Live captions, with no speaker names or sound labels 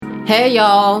Hey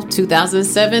y'all,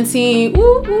 2017.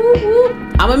 Woo, woo, woo.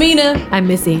 I'm Amena. I'm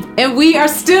Missi. And we are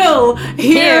still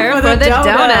here for the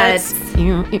donuts.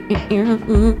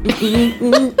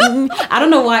 I don't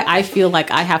know why I feel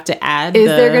like I have to add. Is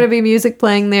there going to be music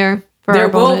playing there for our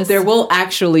bonus? There will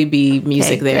actually be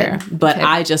music there, good. But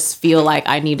I just feel like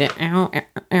I need it.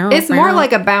 It's more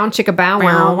like a bow chicka bow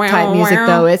wow type music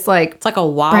though. It's like a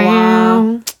wow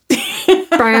wow.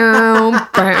 Bow,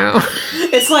 bow.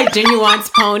 It's like Ginuwine's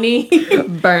pony.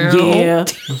 Bow. Yeah,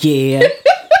 yeah.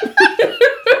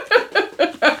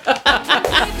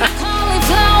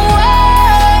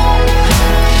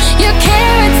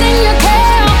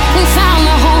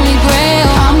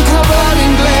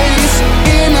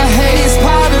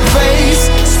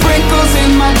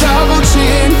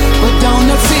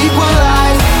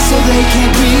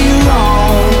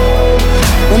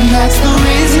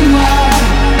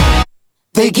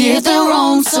 They get their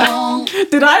own song.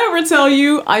 Did I ever tell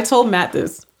you? I told Matt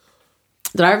this.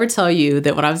 Did I ever tell you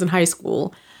that when I was in high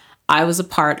school, I was a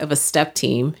part of a step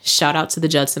team? Shout out to the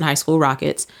Judson High School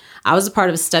Rockets. I was a part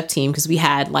of a step team because we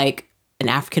had like an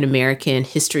African-American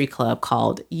history club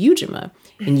called UJMA.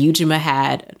 And UJMA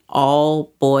had an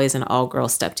all boys and all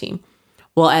girls step team.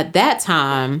 Well, at that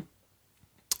time,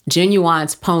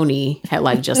 Ginuwine's Pony had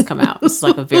like just come out. It's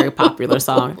like a very popular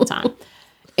song at the time.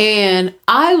 And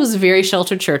I was a very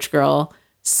sheltered church girl.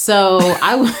 So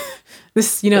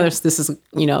this is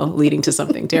leading to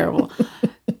something terrible.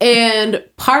 And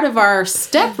part of our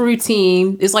step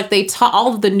routine is like they taught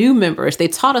all of the new members. They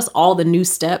taught us all the new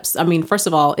steps. I mean, first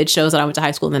of all, it shows that I went to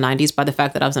high school in the 90s by the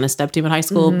fact that I was in a step team in high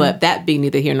school. Mm-hmm. But that being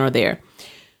neither here nor there.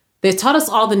 They taught us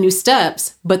all the new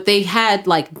steps, but they had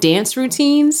like dance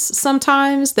routines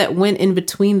sometimes that went in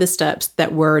between the steps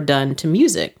that were done to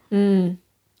music. Mm.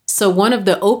 So one of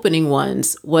the opening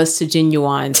ones was to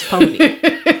Ginuwine's Pony.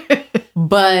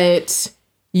 But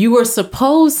you were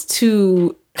supposed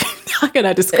to... How can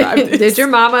I describe this? Did your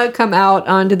mama come out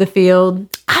onto the field?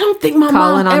 I don't think my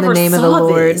mom ever saw this. Calling on the name of the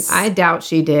Lord. I doubt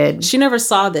she did. She never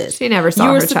saw this. She never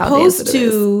saw her child dance to this. You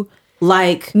were supposed to,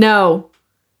 like... No.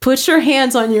 Put your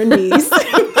hands on your knees.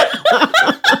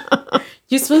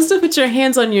 You're supposed to put your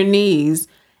hands on your knees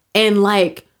and,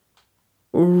 like...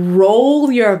 roll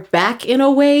your back in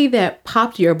a way that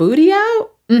popped your booty out.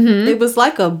 Mm-hmm. It was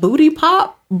like a booty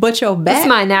pop, but your back. That's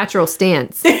my natural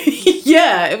stance.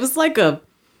 Yeah, it was like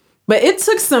but it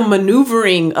took some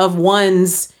maneuvering of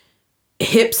one's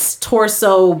hips,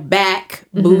 torso, back,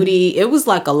 booty. It was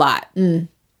like a lot. Mm.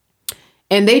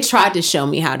 And they tried to show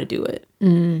me how to do it.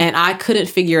 Mm. And I couldn't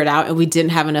figure it out. And we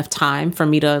didn't have enough time for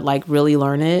me to like really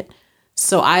learn it.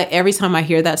 So every time I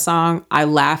hear that song, I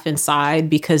laugh inside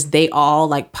because they all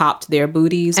like popped their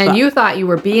booties. And you thought you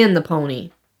were being the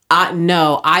pony. I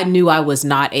knew I was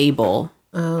not able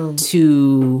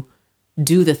to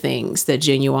do the things that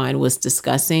Ginuwine was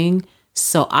discussing.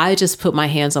 So I just put my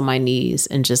hands on my knees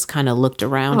and just kind of looked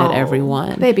around at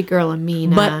everyone. Baby girl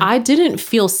Amena. But I didn't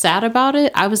feel sad about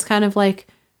it. I was kind of like,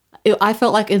 I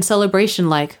felt like in celebration,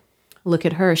 like, look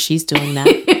at her. She's doing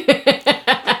that.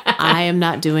 I am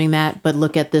not doing that, but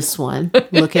look at this one.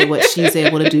 Look at what she's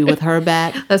able to do with her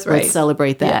back. That's right. Let's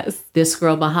celebrate that. Yes. This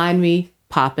girl behind me,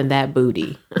 popping that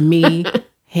booty. Me,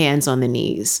 hands on the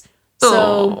knees.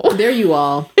 So there you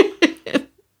all.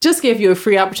 Just gave you a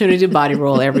free opportunity to body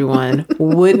roll, everyone.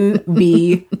 Wouldn't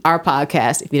be our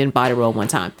podcast if you didn't body roll one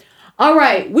time. All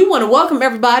right. We want to welcome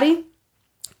everybody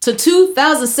to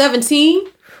 2017,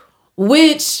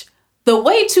 which the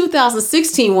way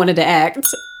 2016 wanted to act...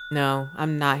 No,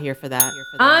 I'm not here for that.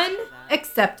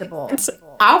 Unacceptable.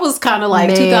 I was kind of like,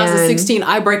 2016,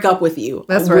 I break up with you.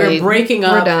 That's right. We're breaking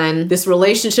up. We're done. This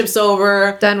relationship's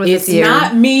over. Done with this year. It's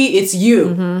not me, it's you.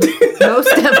 Mm-hmm.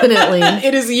 Most definitely.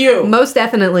 It is you. Most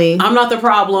definitely. I'm not the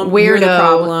problem. Weirdo, you're the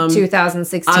problem.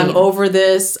 2016. I'm over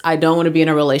this. I don't want to be in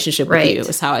a relationship with you,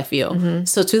 is how I feel. Mm-hmm.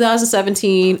 So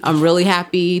 2017, I'm really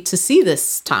happy to see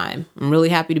this time. I'm really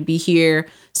happy to be here.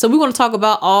 So we want to talk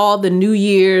about all the New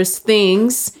Year's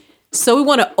things. So we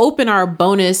want to open our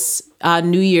bonus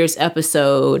New Year's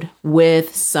episode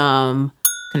with some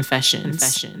confessions.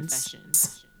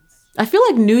 I feel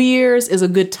like New Year's is a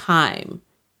good time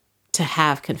to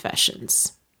have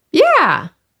confessions. Yeah.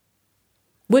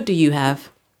 What do you have?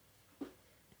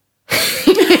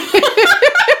 I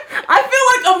feel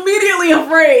like immediately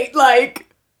afraid.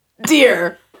 Like,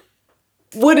 dear,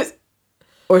 what is...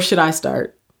 Or should I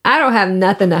start? I don't have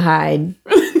nothing to hide.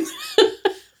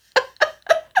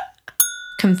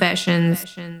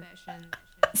 Confessions.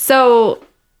 So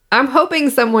I'm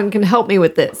hoping someone can help me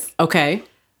with this. Okay.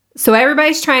 So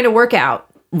everybody's trying to work out.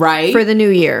 Right. For the new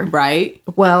year. Right.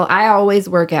 Well, I always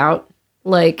work out,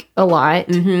 like, a lot.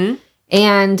 Mm-hmm.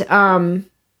 And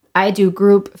I do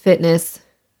group fitness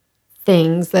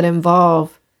things that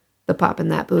involve the popping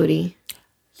that booty.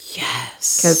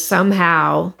 Yes. Because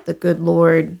somehow the good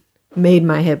Lord made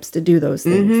my hips to do those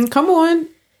things. Come on.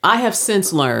 I have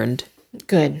since learned.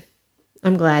 Good.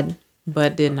 I'm glad.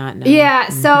 But did not know. Yeah,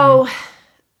 so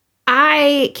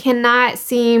I cannot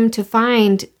seem to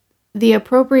find the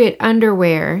appropriate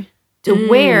underwear to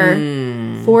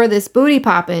wear for this booty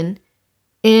popping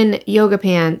in yoga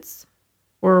pants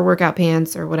or workout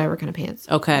pants or whatever kind of pants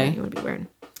Okay. you want to be wearing.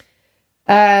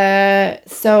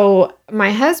 So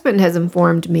my husband has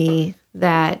informed me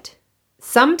that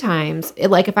sometimes,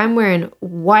 like if I'm wearing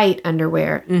white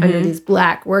underwear under these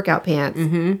black workout pants,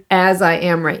 as I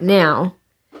am right now,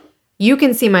 you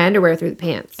can see my underwear through the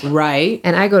pants. Right.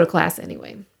 And I go to class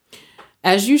anyway.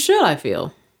 As you should, I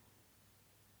feel.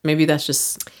 Maybe that's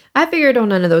just... I figured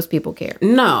none of those people care.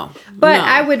 No. But no.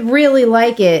 I would really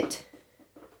like it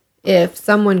if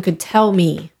someone could tell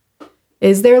me,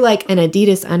 is there like an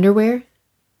Adidas underwear?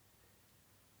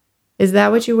 Is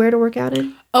that what you wear to work out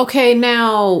in? Okay,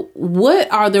 now,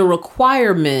 what are the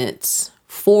requirements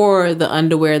for the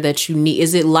underwear that you need?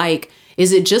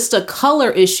 Is it just a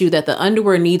color issue that the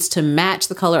underwear needs to match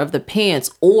the color of the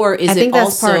pants? Or is it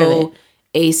also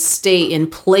a stay in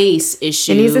place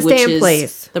issue? It needs to stay in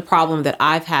place. The problem that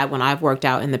I've had when I've worked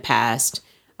out in the past.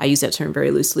 I use that term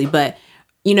very loosely, but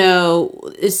you know,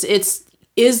 is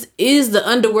the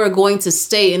underwear going to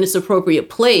stay in its appropriate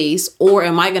place, or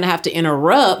am I going to have to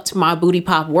interrupt my booty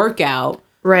pop workout?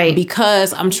 Right.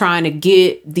 Because I'm trying to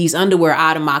get these underwear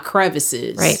out of my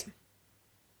crevices. Right.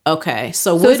 Okay.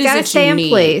 So what is it's got to it stay you in need?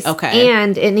 place. Okay.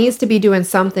 And it needs to be doing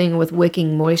something with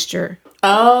wicking moisture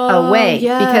away.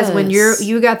 Yes. Because when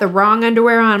you got the wrong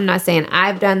underwear on, I'm not saying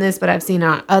I've done this, but I've seen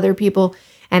on other people,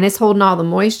 and it's holding all the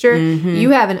moisture. You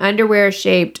have an underwear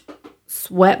shaped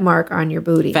sweat mark on your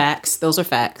booty. Facts. Those are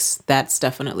facts. That's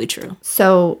definitely true.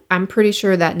 So I'm pretty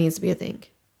sure that needs to be a thing.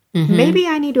 Maybe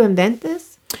I need to invent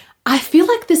this. I feel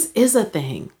like this is a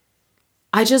thing.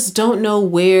 I just don't know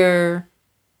where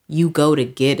you go to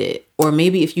get it. Or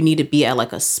maybe if you need to be at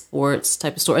like a sports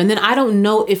type of store. And then I don't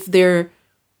know if they're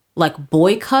like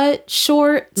boy cut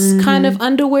shorts kind of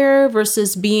underwear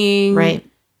versus being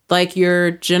like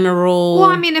your general. Well,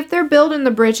 I mean, if they're building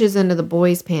the britches into the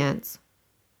boys' pants,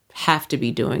 have to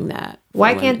be doing that.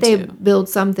 Why can't they build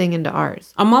something into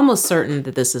ours? I'm almost certain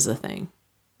that this is a thing.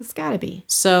 It's got to be.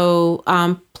 So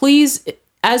please,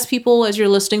 as you're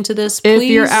listening to this, please, if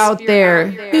you're out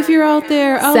there,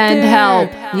 send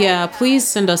help. Yeah, please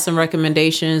send us some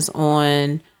recommendations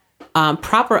on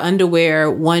proper underwear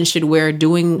one should wear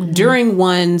during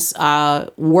one's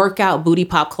workout booty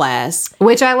pop class.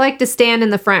 Which I like to stand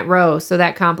in the front row, so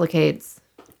that complicates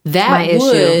that my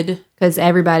issue. Because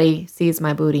everybody sees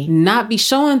my booty. Not be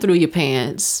showing through your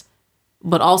pants,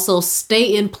 but also stay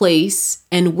in place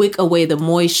and wick away the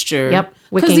moisture. Yep.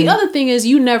 Because the other thing is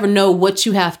you never know what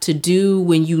you have to do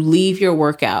when you leave your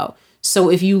workout. So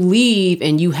if you leave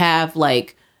and you have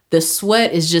like the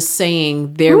sweat is just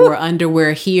saying there were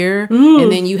underwear here,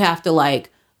 and then you have to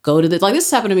like go to this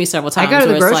happened to me several times. I go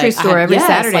to the grocery store every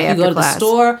Saturday after you go to class. the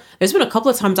store. There's been a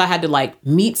couple of times I had to like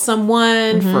meet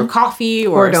someone for coffee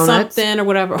or something or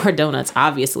whatever, or donuts,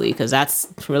 obviously, because that's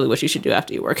really what you should do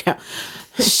after you work out.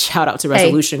 Shout out to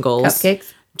resolution goals.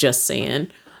 Cupcakes. Just saying.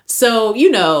 So,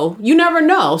 you know, you never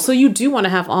know. So you do want to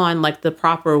have on like the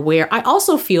proper wear. I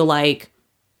also feel like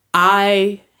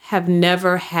I have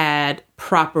never had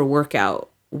proper workout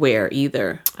wear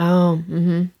either. Oh,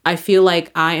 I feel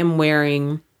like I am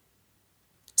wearing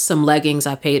some leggings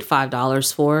I paid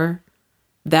 $5 for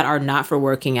that are not for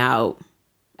working out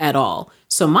at all.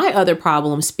 So my other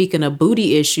problem, speaking of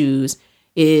booty issues,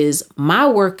 is my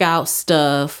workout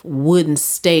stuff wouldn't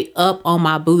stay up on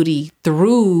my booty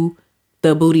through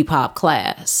the booty pop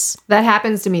class. That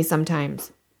happens to me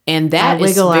sometimes. And that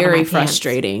is very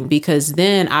frustrating because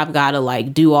then I've got to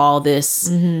like do all this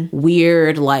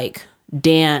weird like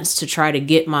dance to try to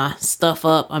get my stuff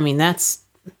up. I mean, that's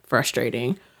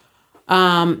frustrating.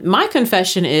 My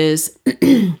confession is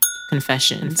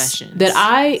that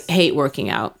I hate working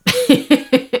out.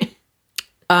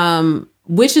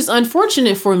 Which is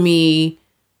unfortunate for me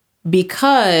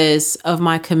because of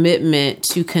my commitment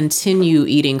to continue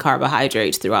eating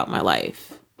carbohydrates throughout my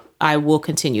life. I will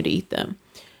continue to eat them.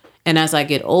 And as I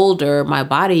get older, my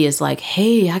body is like,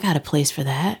 hey, I got a place for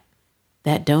that.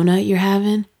 That donut you're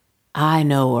having, I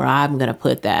know where I'm going to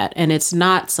put that. And it's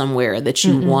not somewhere that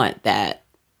you want that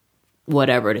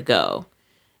whatever to go.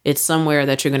 It's somewhere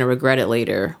that you're going to regret it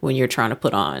later when you're trying to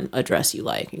put on a dress you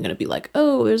like. You're going to be like,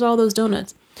 oh, there's all those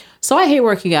donuts. So I hate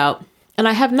working out. And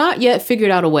I have not yet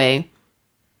figured out a way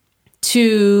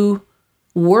to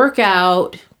work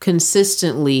out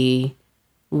consistently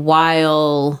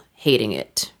while hating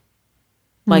it.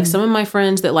 Like some of my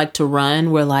friends that like to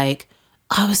run were like,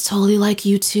 I was totally like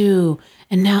you too.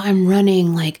 And now I'm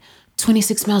running like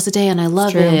 26 miles a day and I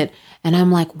love it. And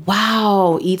I'm like,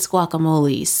 wow, eats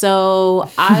guacamole. So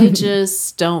I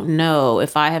just don't know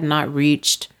if I have not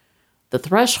reached the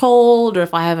threshold or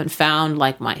if I haven't found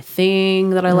like my thing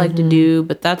that I like to do.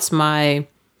 But that's my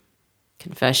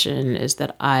confession, is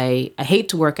that I hate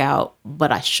to work out,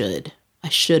 but I should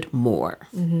more.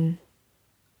 Mm-hmm.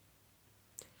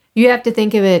 You have to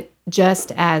think of it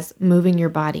just as moving your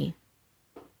body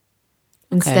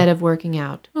instead of working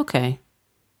out. Okay.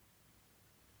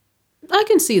 I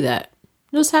can see that.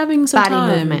 Just having some body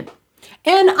time. movement.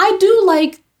 And I do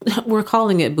like, we're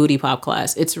calling it booty pop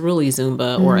class. It's really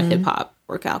Zumba or a hip hop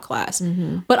workout class.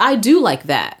 But I do like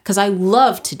that because I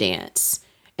love to dance.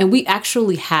 And we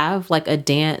actually have like a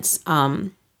dance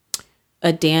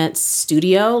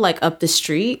studio like up the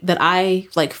street that I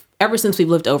like, ever since we've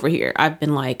lived over here, I've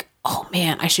been like, oh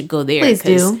man, I should go there. Please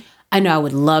do. I know I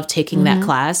would love taking that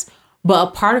class. But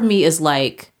a part of me is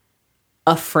like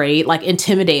afraid, like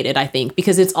intimidated, I think,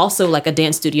 because it's also like a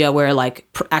dance studio where like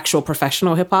actual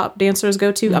professional hip hop dancers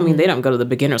go to. I mean, they don't go to the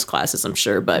beginners classes, I'm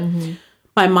sure, but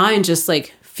my mind just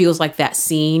like feels like that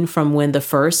scene from when the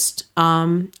first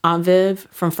Aunt Viv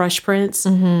from Fresh Prince,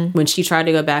 when she tried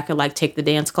to go back and like take the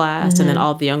dance class, and then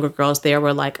all the younger girls there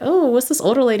were like, oh, what's this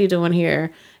older lady doing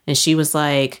here? And she was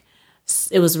like,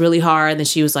 it was really hard. And then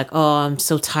she was like, oh, I'm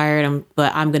so tired.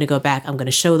 But I'm going to go back. I'm going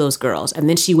to show those girls. And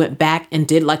then she went back and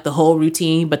did like the whole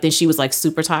routine. But then she was like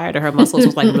super tired, or her muscles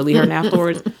was like really hurting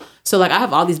afterwards. So like I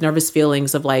have all these nervous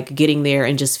feelings of like getting there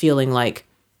and just feeling like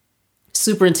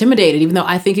super intimidated, even though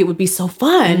I think it would be so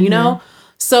fun, you know?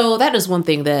 So that is one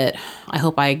thing that I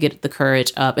hope I get the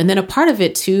courage up. And then a part of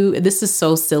it too, this is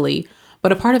so silly,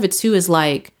 but a part of it too is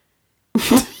like,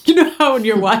 you know how when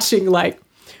you're watching like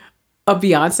a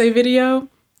Beyonce video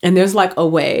and there's like a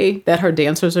way that her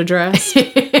dancers are dressed.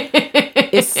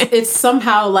 it's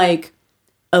somehow like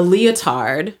a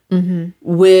leotard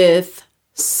with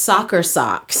soccer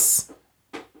socks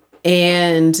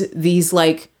and these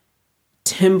like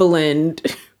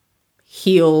Timberland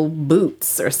heel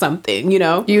boots or something, you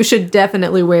know? You should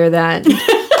definitely wear that.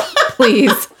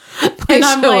 Please And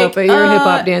I'm show like, up at your hip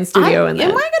hop dance studio. Am I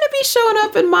going to be showing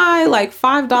up in my like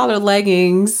 $5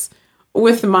 leggings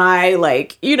with my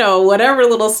like, you know, whatever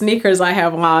little sneakers I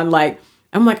have on? Like,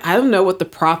 I'm like, I don't know what the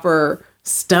proper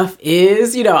stuff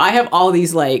is. You know, I have all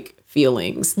these like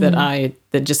feelings that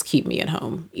that just keep me at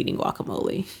home eating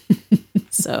guacamole.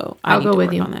 So I'll go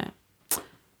with you on that.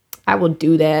 I will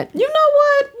do that. You know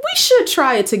what? We should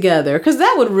try it together because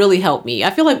that would really help me. I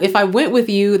feel like if I went with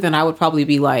you, then I would probably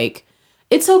be like,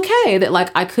 it's okay that like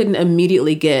I couldn't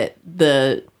immediately get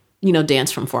the, you know,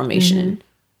 dance from formation.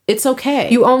 It's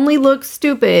okay. You only look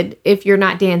stupid if you're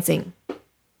not dancing.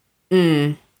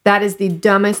 That is the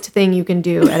dumbest thing you can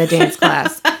do at a dance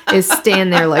class is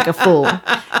stand there like a fool.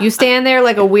 You stand there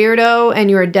like a weirdo and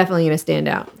you are definitely going to stand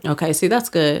out. Okay, see, that's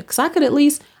good. Because I at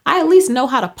least know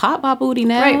how to pop my booty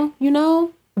now, right. You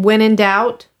know? When in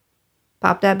doubt,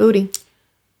 pop that booty.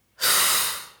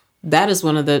 That is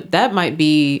that might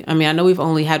be, I mean, I know we've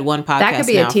only had one podcast that could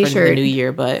be now a t-shirt for the new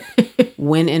year, but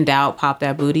when in doubt, pop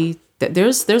that booty.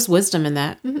 There's wisdom in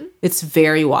that. It's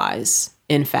very wise,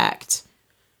 in fact.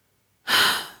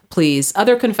 Please,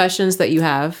 other confessions that you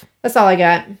have? That's all I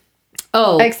got.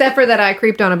 Oh. Except for that I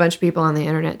creeped on a bunch of people on the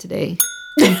internet today.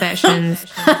 Confessions.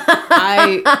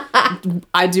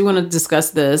 I do want to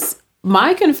discuss this.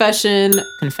 My confessions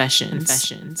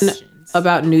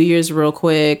about New Year's real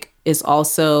quick is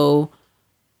also,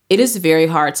 it is very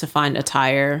hard to find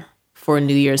attire for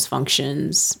New Year's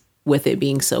functions with it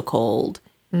being so cold.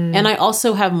 And I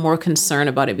also have more concern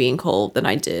about it being cold than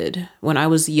I did when I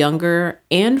was younger,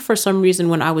 and for some reason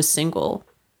when I was single.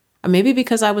 Or maybe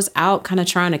because I was out kind of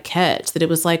trying to catch, that it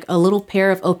was like a little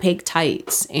pair of opaque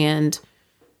tights and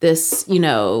this, you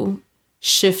know,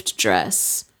 shift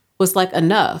dress was like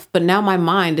enough. But now my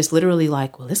mind is literally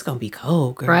like, well, it's going to be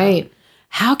cold, girl. Right.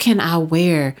 How can I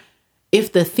wear,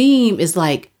 if the theme is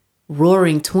like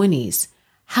roaring 20s,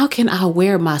 how can I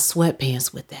wear my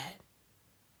sweatpants with that?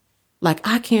 Like,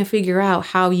 I can't figure out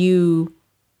how you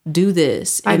do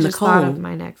this in the cold. I just thought of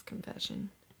my next confession.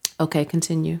 Okay,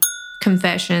 continue.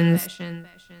 Confessions.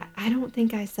 I don't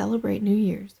think I celebrate New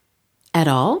Year's. At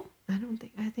all? I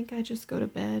think I just go to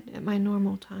bed at my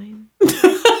normal time.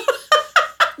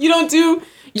 You don't do,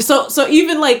 so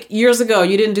even like years ago,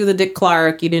 you didn't do the Dick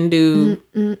Clark, you didn't do,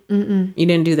 you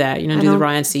didn't do that. You didn't do the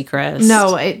Ryan Seacrest.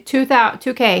 No,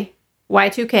 2K,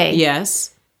 Y2K.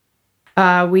 Yes.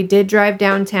 We did drive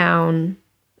downtown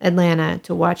Atlanta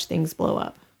to watch things blow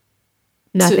up.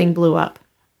 Nothing blew up.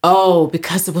 Oh,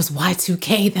 because it was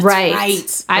Y2K. That's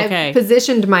right. I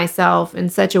positioned myself in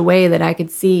such a way that I could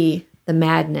see the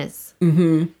madness.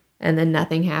 Mm-hmm. And then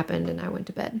nothing happened and I went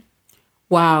to bed.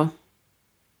 Wow.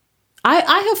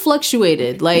 I have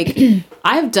fluctuated. Like,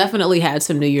 I've definitely had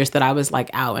some New Year's that I was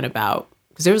like out and about.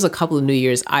 Because there was a couple of New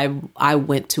Year's I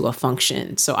went to a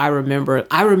function. So I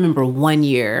remember one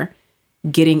year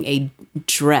getting a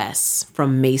dress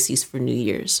from Macy's for New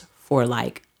Year's for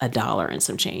like $1 and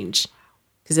some change.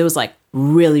 Because it was like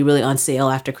really, really on sale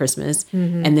after Christmas.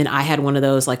 Mm-hmm. And then I had one of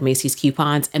those like Macy's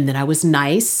coupons. And then I was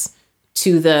nice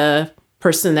to the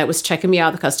person that was checking me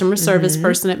out, the customer service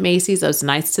person at Macy's. I was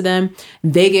nice to them.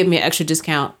 They gave me an extra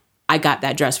discount. I got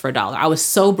that dress for $1. I was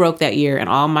so broke that year and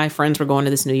all my friends were going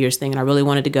to this New Year's thing and I really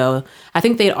wanted to go. I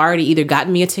think they'd already either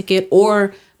gotten me a ticket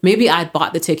or maybe I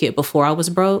bought the ticket before I was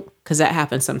broke, because that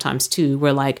happens sometimes too,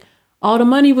 where like, oh, the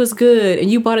money was good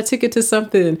and you bought a ticket to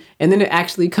something and then it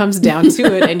actually comes down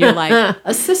to it and you're like,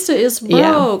 a sister is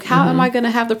broke. How am I going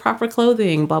to have the proper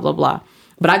clothing? Blah, blah, blah.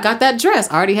 But I got that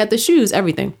dress. I already had the shoes,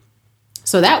 everything.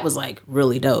 So that was like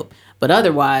really dope. But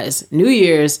otherwise, New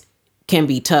Year's can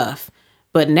be tough.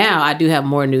 But now I do have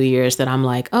more New Year's that I'm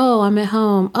like, oh, I'm at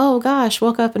home. Oh, gosh,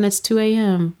 woke up and it's 2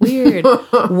 a.m. Weird.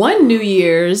 One New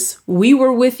Year's, we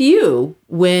were with you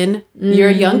when your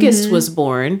youngest was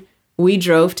born. We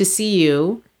drove to see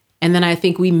you. And then I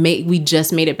think we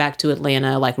just made it back to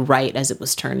Atlanta, like right as it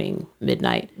was turning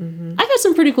midnight. Mm-hmm. I've had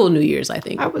some pretty cool New Year's, I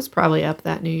think. I was probably up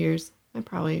that New Year's. I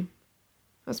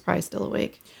was probably still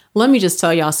awake. Let me just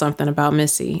tell y'all something about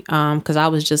Missi, because I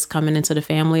was just coming into the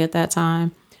family at that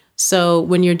time. So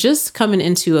when you're just coming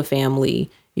into a family,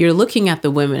 you're looking at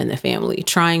the women in the family,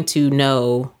 trying to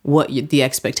know what the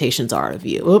expectations are of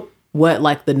you, what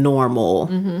like the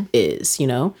normal is, you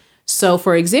know? So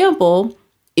for example,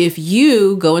 if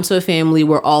you go into a family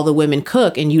where all the women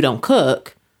cook and you don't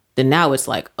cook, then now it's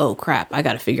like, oh crap, I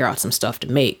got to figure out some stuff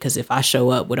to make. Because if I show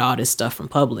up with all this stuff from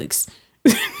Publix,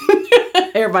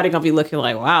 everybody gonna be looking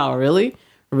like, wow, really?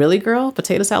 Really, girl?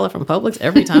 Potato salad from Publix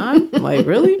every time? Like,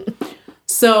 really?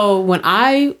 So when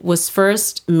I was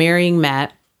first marrying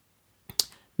Matt,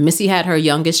 Missi had her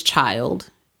youngest child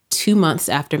 2 months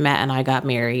after Matt and I got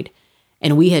married.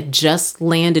 And we had just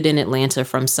landed in Atlanta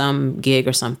from some gig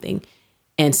or something.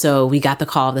 And so we got the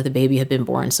call that the baby had been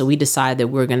born. So we decided that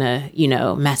we're going to, you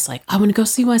know, Matt's like, I want to go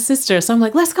see my sister. So I'm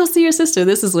like, let's go see your sister.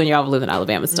 This is when y'all live in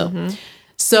Alabama still. Mm-hmm.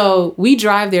 So we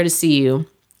drive there to see you.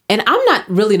 And I'm not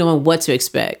really knowing what to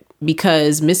expect,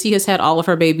 because Missi has had all of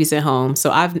her babies at home.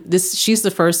 So she's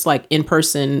the first like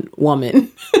in-person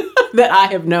woman that I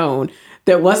have known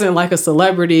that wasn't like a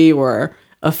celebrity or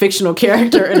a fictional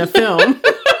character in a film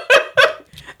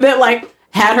that like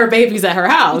had her babies at her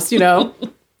house, you know?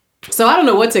 So I don't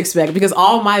know what to expect, because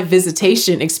all my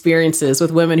visitation experiences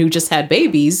with women who just had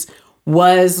babies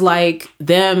was like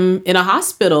them in a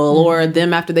hospital or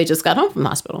them after they just got home from the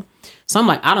hospital. So I'm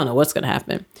like, I don't know what's going to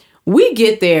happen. We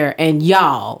get there and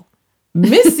y'all,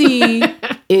 Missi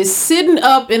is sitting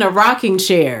up in a rocking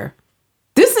chair.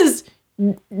 This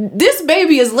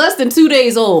baby is less than 2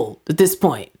 days old at this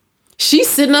point. She's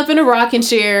sitting up in a rocking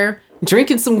chair,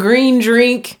 drinking some green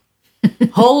drink,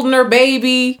 holding her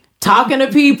baby, talking to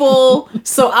people.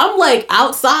 So I'm like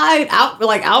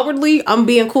outwardly, I'm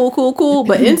being cool.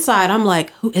 But inside, I'm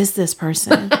like, who is this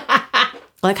person?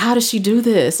 Like, how does she do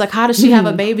this? Like, how does she have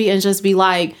a baby and just be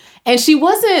like, and she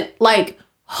wasn't like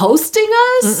hosting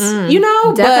us, you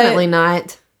know? Definitely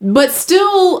not. But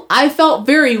still, I felt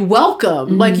very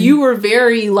welcome. Like, you were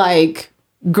very like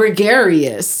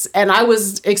gregarious. And I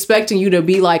was expecting you to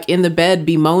be like in the bed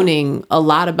bemoaning a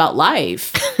lot about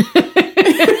life.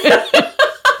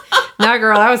 No,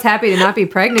 girl, I was happy to not be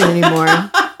pregnant anymore.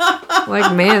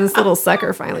 Like, man, this little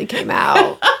sucker finally came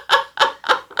out.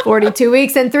 42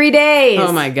 weeks and 3 days.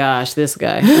 Oh my gosh, this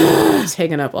guy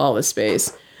taking up all the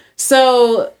space.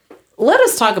 So let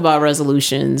us talk about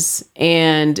resolutions.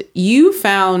 And you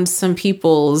found some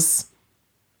people's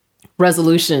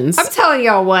resolutions. I'm telling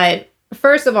y'all what.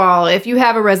 First of all, if you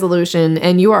have a resolution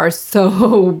and you are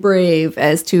so brave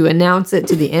as to announce it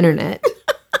to the internet,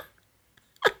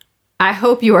 I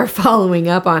hope you are following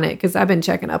up on it, because I've been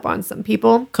checking up on some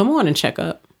people. Come on and check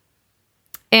up.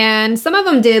 And some of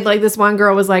them did. Like, this one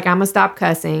girl was like, I'm going to stop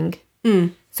cussing.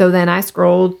 So then I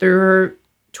scrolled through her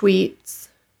tweets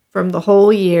from the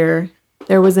whole year.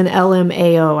 There was an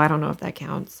LMAO. I don't know if that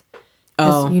counts.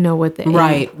 Oh. You know what the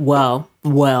right. Well.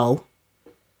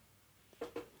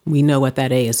 We know what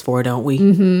that A is for, don't we?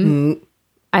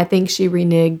 I think she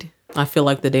reneged. I feel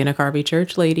like the Dana Carvey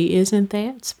church lady isn't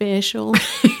that special.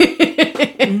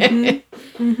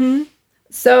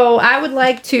 So I would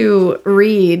like to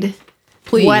read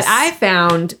Please. what I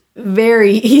found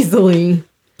very easily.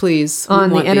 Please. On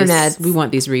the internet. We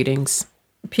want these readings.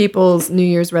 People's New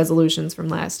Year's resolutions from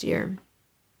last year.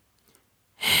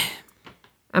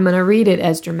 I'm going to read it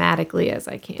as dramatically as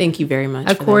I can. Thank you very much.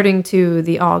 According to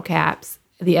the all caps,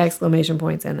 the exclamation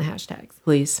points, and the hashtags.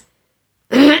 Please.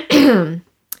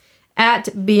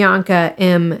 At Bianca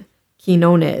M.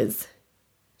 Quinones.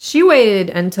 She waited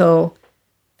until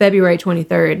February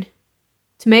 23rd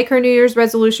to make her New Year's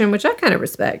resolution, which I kind of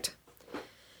respect.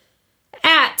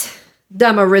 At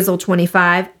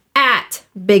Dummarizzle25. At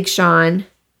Big Sean.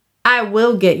 I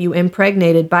will get you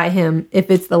impregnated by him if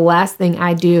it's the last thing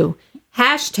I do.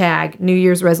 Hashtag New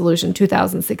Year's resolution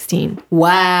 2016.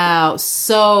 Wow.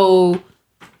 So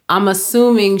I'm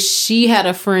assuming she had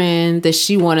a friend that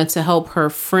she wanted to help her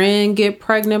friend get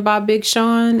pregnant by Big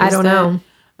Sean. I don't know.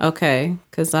 Okay.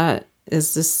 Because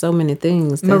it's just so many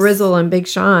things. Marizzle and Big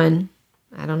Sean.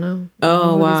 I don't know.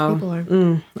 Oh, wow. These people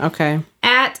are. Okay.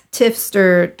 At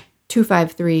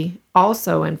Tifster253,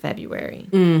 also in February,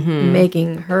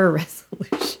 making her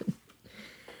resolution.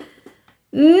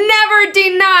 Never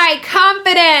deny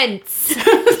confidence.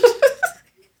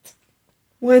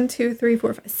 1, 2, 3,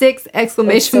 4, 5, 6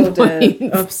 exclamation points.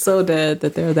 I'm so dead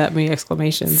that there are that many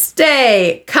exclamations.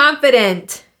 Stay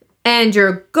confident, and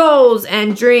your goals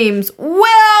and dreams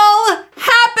will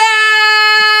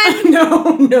happen.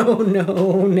 No.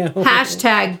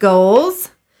 Hashtag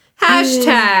goals.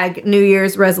 Hashtag New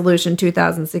Year's resolution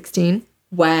 2016.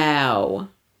 Wow.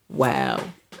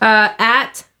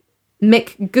 At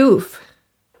McGoof.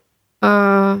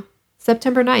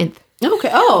 September 9th.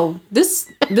 Okay. Oh, this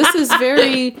is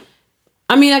very.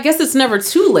 I mean, I guess it's never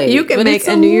too late. You can make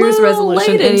a New Year's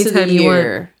resolution anytime you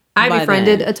want. I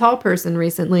befriended a tall person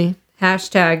recently.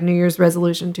 Hashtag New Year's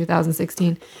resolution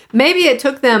 2016. Maybe it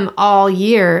took them all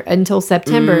year until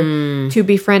September to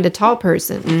befriend a tall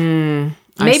person.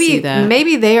 Maybe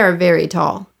they are very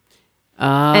tall.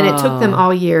 And it took them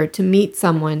all year to meet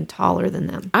someone taller than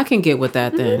them. I can get with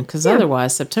that then, because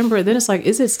otherwise September, then it's like,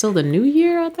 is it still the new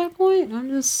year at that point? I'm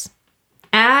just...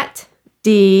 At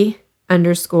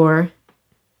D_Bella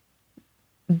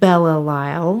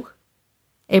Lyle.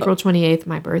 April 28th,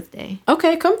 my birthday.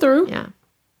 Okay, come through. Yeah.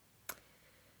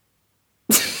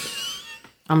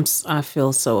 I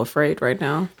feel so afraid right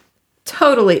now.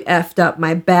 Totally effed up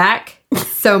my back.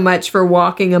 So much for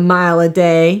walking a mile a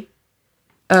day.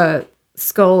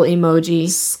 Skull emoji.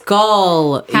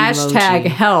 Hashtag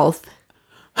health.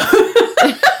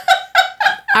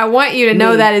 I want you to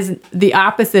know that is the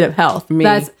opposite of health. Me.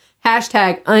 That's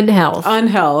hashtag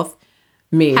unhealth.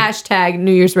 Me. Hashtag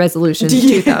New Year's resolution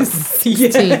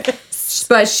 2016. Yes.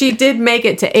 But she did make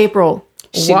it to April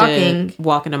walking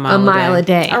a mile a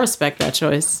day. I respect that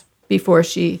choice. Before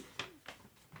she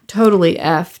totally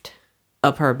effed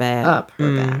up her back.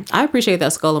 I appreciate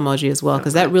that skull emoji as well,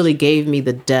 because that really gave me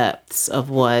the depths of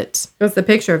what... It's the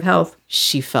picture of health.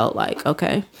 She felt like.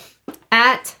 Okay.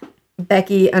 At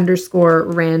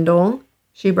Becky_Randall.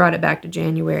 She brought it back to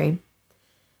January.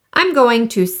 I'm going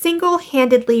to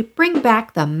single-handedly bring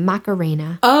back the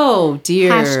Macarena. Oh,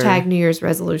 dear. Hashtag New Year's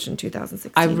resolution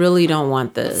 2016. I really don't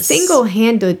want this.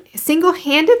 Single-handedly?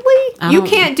 You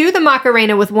can't do the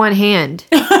Macarena with one hand.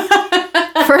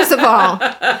 First of all,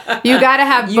 you got to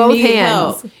have both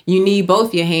hands. Help. You need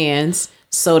both your hands.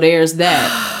 So there's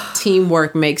that.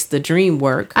 Teamwork makes the dream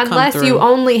work. Unless you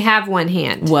only have one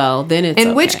hand. Well, then it's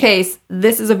in which case,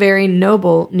 this is a very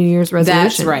noble New Year's resolution.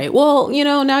 That's right. Well,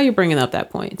 now you're bringing up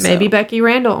that point. Maybe Becky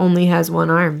Randall only has one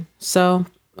arm. So,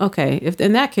 okay. If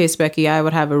in that case, Becky, I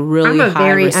would have a really high respect. I'm a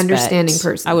very understanding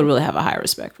person. I would really have a high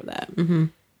respect for that.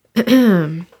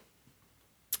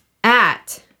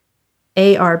 At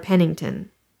A.R. Pennington.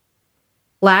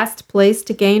 Last place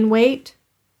to gain weight?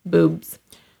 Boobs.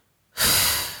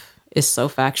 It's so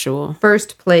factual.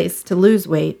 First place to lose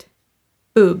weight?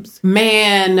 Boobs.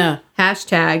 Man.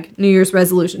 Hashtag New Year's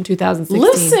resolution 2016.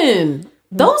 Listen,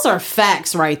 those are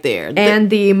facts right there. And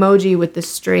the emoji with the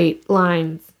straight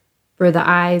lines for the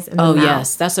eyes and the mouth.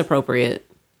 Yes, that's appropriate.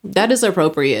 That is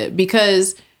appropriate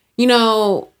because,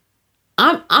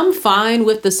 I'm fine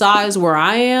with the size where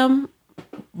I am,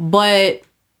 but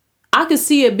I could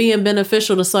see it being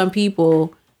beneficial to some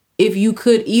people if you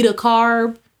could eat a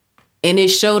carb and it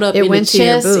showed up in the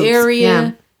chest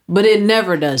area, but it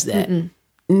never does that.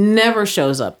 Never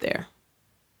shows up there.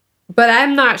 But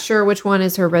I'm not sure which one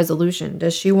is her resolution.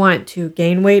 Does she want to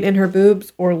gain weight in her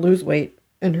boobs or lose weight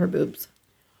in her boobs?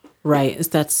 Right.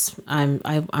 I'm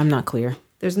not clear.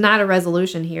 There's not a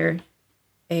resolution here.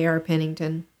 A.R.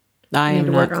 Pennington. I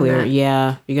am not clear.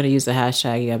 Yeah. You're going to use the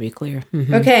hashtag. You got to be clear.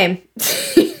 Okay.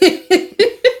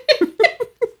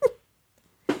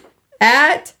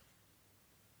 At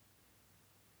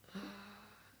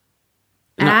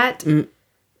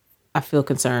I feel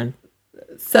concerned.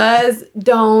 says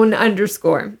Doan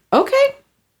 _.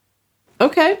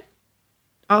 Okay.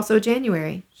 Also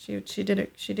January. She did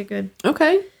it. She did good.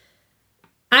 Okay.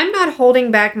 I'm not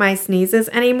holding back my sneezes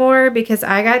anymore because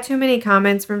I got too many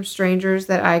comments from strangers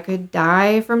that I could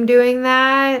die from doing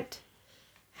that.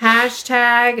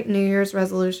 Hashtag New Year's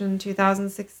resolution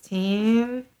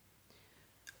 2016.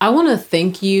 I want to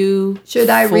thank you. Should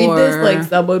I read this like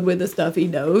someone with a stuffy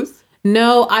nose?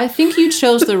 No, I think you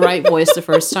chose the right voice the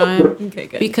first time. Okay,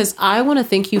 good. Because I want to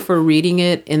thank you for reading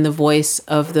it in the voice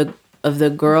of the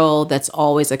girl that's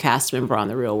always a cast member on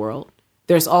The Real World.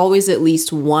 There's always at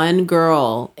least one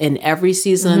girl in every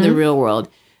season of The Real World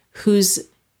whose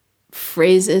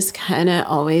phrases kind of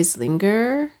always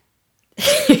linger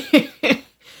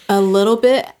a little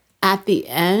bit at the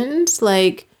end.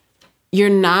 Like, you're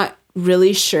not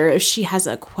really sure if she has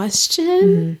a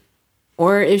question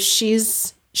or if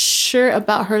she's sure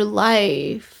about her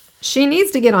life. She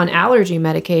needs to get on allergy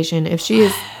medication if she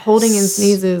is holding in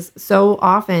sneezes so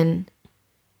often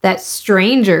that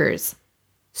strangers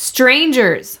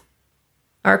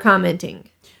are commenting.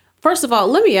 First of all,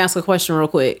 let me ask a question real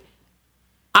quick.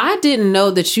 I didn't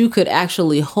know that you could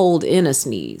actually hold in a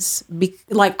sneeze.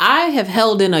 Like, I have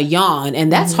held in a yawn, and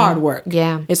that's hard work.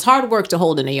 Yeah. It's hard work to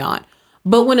hold in a yawn.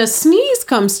 But when a sneeze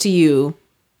comes to you,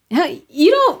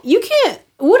 you can't,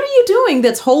 what are you doing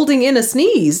that's holding in a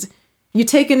sneeze? You're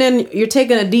taking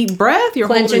a deep breath. You're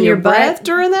Clenching holding your breath butt.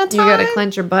 during that time. You got to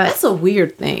clench your butt. That's a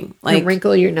weird thing. Like, And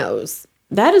wrinkle your nose.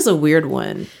 that is a weird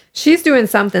one. She's doing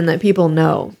something that people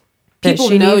know. that People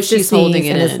she know needs to she's holding sneeze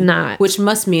it and in, it's not. which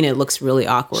must mean it looks really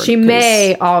awkward. She 'cause-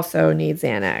 may also need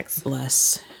Xanax.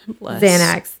 bless.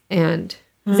 Xanax and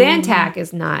Zantac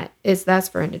is not. That's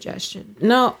for indigestion.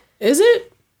 No, is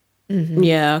it?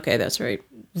 Yeah, okay, that's right.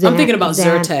 I'm thinking about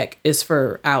Zyrtec is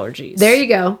for allergies. There you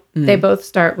go. They both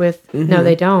start with. No,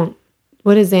 they don't.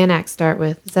 What does Xanax start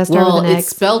with? Does that start Well, with an it's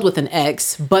X? spelled with an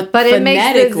X, but It makes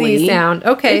the phonetically, Z sound.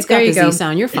 Okay, it's there got you the go. Z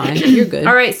sound. You're fine. You're good.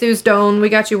 All right, Sue Stone, we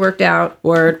got you worked out.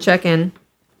 Word. Check in.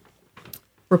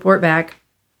 Report back.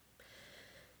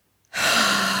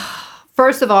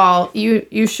 First of all,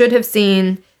 you should have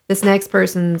seen this next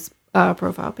person's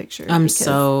profile picture. I because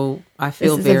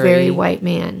feel this is a very white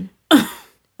man.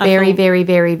 Very, very,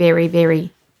 very, very,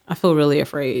 very. I feel really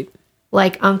afraid.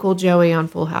 Like Uncle Joey on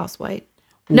Full House white.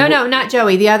 No, not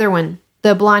Joey. The other one.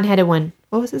 The blonde-headed one.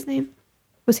 What was his name?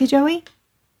 Was he Joey?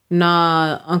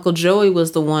 Nah, Uncle Joey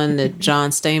was the one that John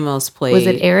Stamos played. Was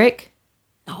it Eric?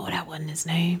 No, that wasn't his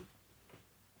name.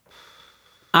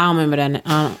 I don't remember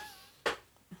that.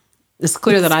 It's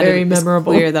clear that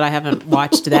memorable. It's clear that I haven't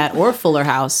watched that or Fuller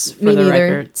House for Me the neither.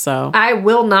 record. So I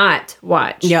will not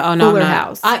watch Fuller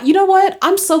House. You know what?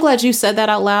 I'm so glad you said that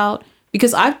out loud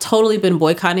because I've totally been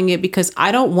boycotting it because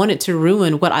I don't want it to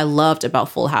ruin what I loved about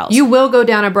Full House. You will go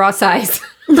down a bra size.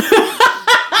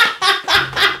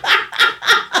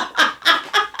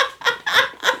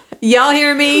 Y'all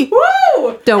hear me?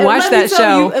 Woo! Don't watch that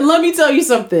show. And let me tell you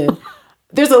something.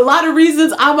 There's a lot of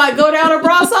reasons I might go down a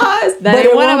bra size, but ain't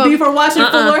it one of won't be them. for watching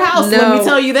Fuller House. No. Let me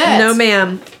tell you that. No,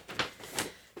 ma'am.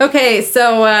 Okay,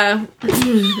 so I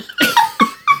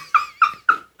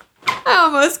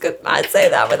almost could not say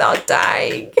that without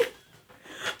dying.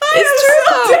 It's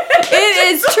true.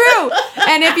 It is true.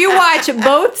 And if you watch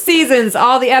both seasons,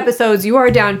 all the episodes, you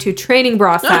are down to training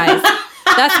bra size.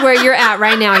 That's where you're at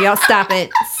right now. Y'all stop it.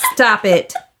 Stop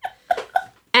it.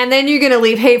 And then you're going to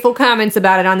leave hateful comments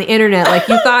about it on the internet like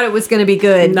you thought it was going to be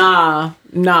good. Nah.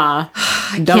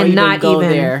 Don't cannot even go even.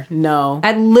 there. No.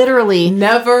 I literally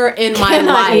Never in my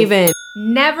cannot life. even.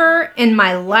 Never in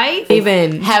my life.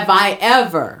 Even. Have I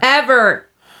ever. Ever.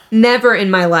 Never in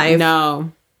my life.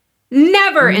 No.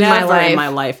 Never in my Never life. in my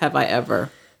life have I ever.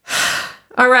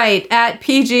 All right. At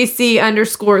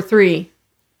PGC_3.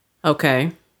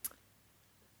 Okay.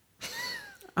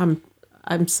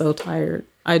 I'm so tired.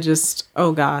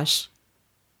 Oh gosh.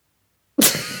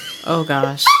 Oh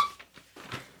gosh.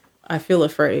 I feel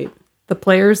afraid. The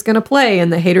player's going to play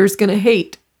and the hater's going to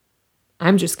hate.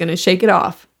 I'm just going to shake it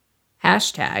off.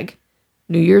 Hashtag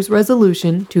New Year's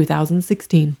resolution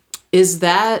 2016. Is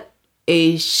that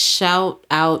a shout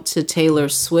out to Taylor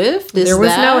Swift? There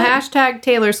was no hashtag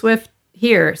Taylor Swift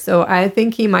here, so I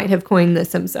think he might have coined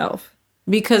this himself.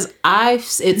 Because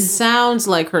it sounds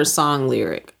like her song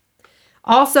lyric.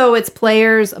 Also, it's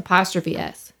players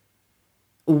 _S.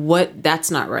 What? That's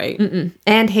not right.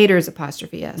 And haters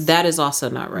 _S. That is also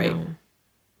not right. No.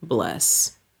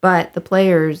 Bless. But the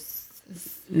players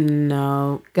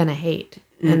no gonna hate.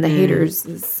 And the haters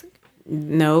is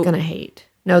no gonna hate.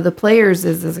 No, the players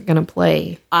is going to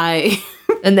play.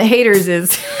 And the haters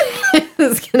is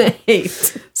going to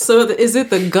hate. So is it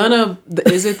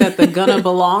that the gunna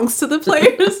belongs to the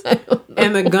players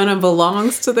and the gunna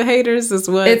belongs to the haters as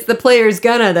well? It's the players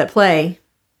gonna that play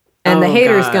and the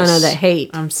haters gonna that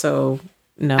hate. I'm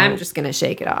just going to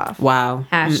shake it off. Wow.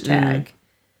 Hashtag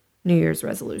New Year's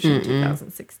resolution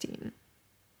 2016.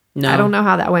 No. I don't know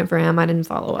how that went for him. I didn't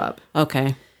follow up.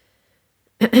 Okay.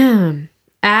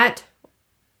 At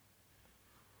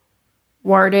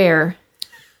Wardair.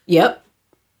 Yep.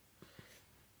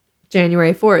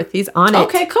 January 4th. He's on it.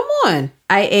 Okay, come on.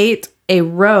 I ate a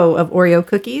row of Oreo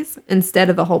cookies instead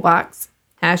of the whole box.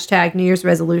 Hashtag New Year's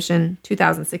resolution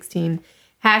 2016.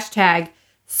 Hashtag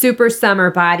super summer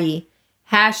body.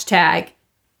 Hashtag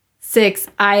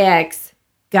 6ix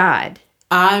God.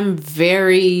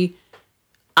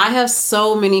 I have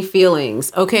so many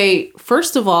feelings. Okay,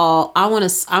 first of all, I'm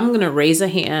going to raise a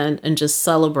hand and just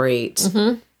celebrate.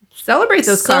 Mm-hmm. Celebrate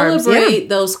those carbs. Celebrate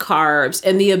those carbs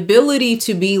and the ability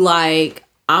to be like,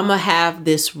 I'm going to have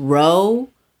this row.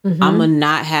 Mm-hmm. I'm going to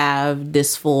not have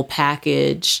this full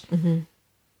package. Mm-hmm.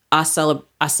 I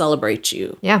celebrate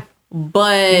you. Yeah.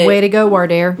 But way to go,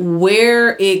 Wardair.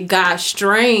 Where it got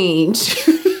strange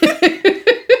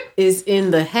is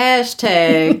in the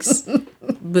hashtags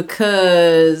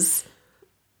because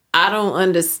I don't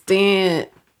understand.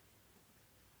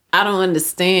 I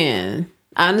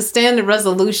understand the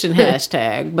resolution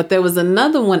hashtag, but there was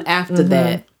another one after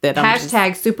that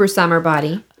hashtag super summer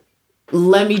body.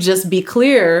 Let me just be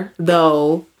clear,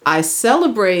 though. I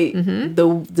celebrate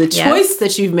the choice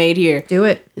that you've made here. Do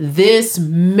it. This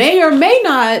may or may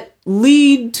not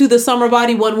lead to the summer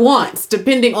body one wants,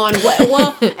 depending on what.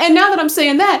 Well, and now that I'm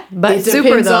saying that, but it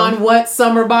depends on what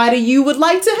summer body you would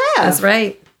like to have. That's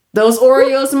right. Those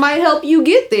Oreos might help you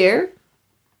get there.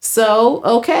 So,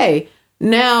 okay.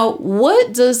 Now,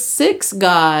 what does 6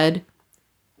 God...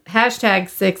 Hashtag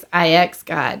 6ix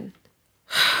God.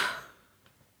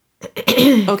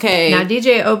 Okay. Now,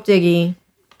 DJ Opdiggy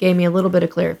gave me a little bit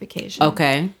of clarification.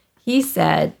 Okay. He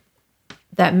said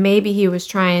that maybe he was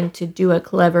trying to do a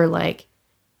clever, like,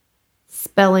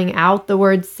 spelling out the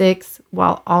word 6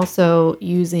 while also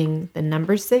using the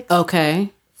number 6.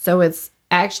 Okay. So it's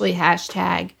actually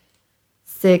hashtag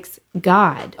 6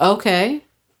 God. Okay.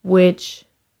 Which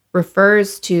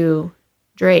refers to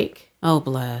Drake. Oh,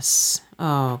 bless.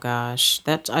 Oh, gosh.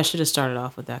 That I should have started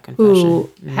off with that confession. Who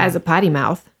has a potty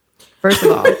mouth, first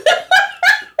of all.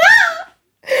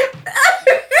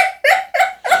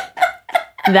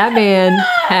 That man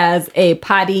has a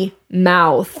potty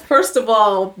mouth. First of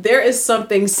all, there is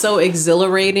something so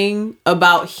exhilarating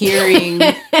about hearing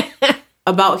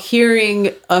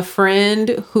a friend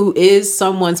who is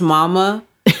someone's mama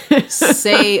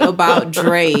say about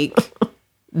Drake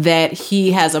that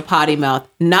he has a potty mouth.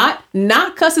 Not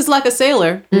cusses like a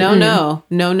sailor. No.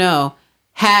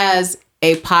 Has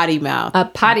a potty mouth. A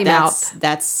potty mouth.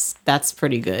 That's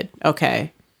pretty good.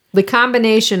 Okay. The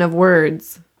combination of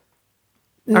words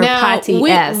are now,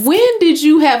 potty-esque. when did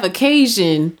you have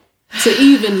occasion to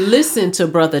even listen to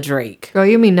Brother Drake? Girl,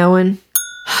 you mean knowing?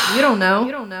 You don't know.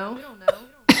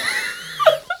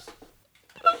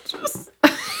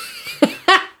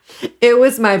 It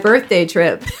was my birthday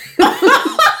trip.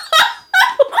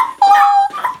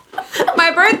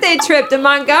 My birthday trip to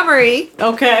Montgomery.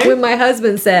 Okay. When my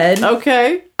husband said,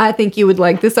 okay, I think you would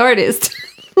like this artist.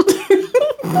 What?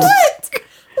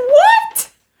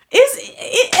 Is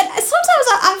it? Sometimes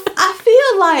I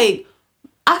feel like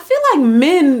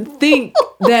men think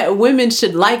that women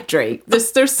should like Drake.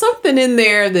 There's something in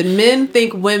there that men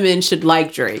think women should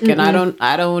like Drake, and I don't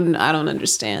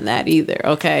understand that either.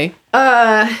 Okay.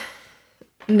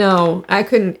 No, I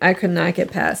could not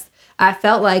get past. I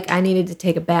felt like I needed to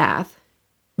take a bath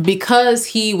because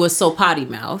he was so potty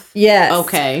mouth. Yes.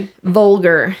 Okay.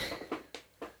 Vulgar.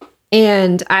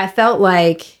 And I felt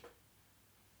like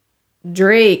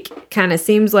Drake kind of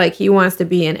seems like he wants to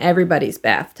be in everybody's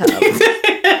bathtub.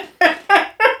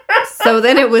 So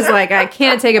then it was like, I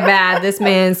can't take a bath. This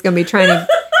man's going to be trying to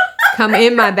come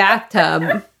in my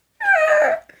bathtub.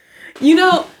 You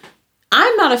know,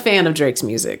 I'm not a fan of Drake's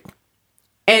music.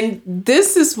 And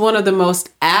this is one of the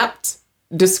most apt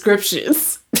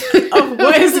descriptions of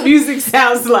what his music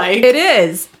sounds like. It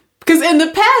is. Because in the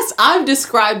past, I've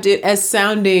described it as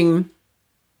sounding...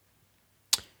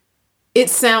 It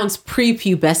sounds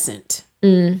prepubescent.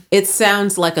 It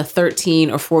sounds like a 13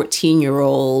 or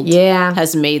 14-year-old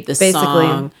has made this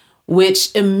song,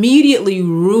 which immediately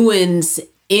ruins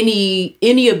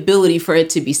any ability for it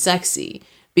to be sexy,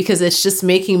 because it's just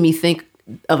making me think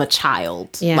of a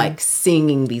child like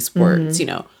singing these words, you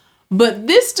know. But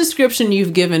this description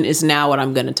you've given is now what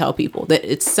I'm going to tell people. That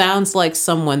it sounds like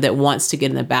someone that wants to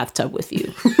get in the bathtub with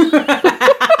you.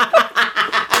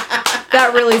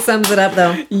 That really sums it up,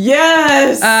 though.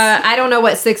 Yes. I don't know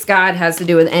what Six God has to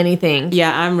do with anything.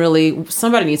 Yeah,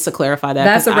 somebody needs to clarify that.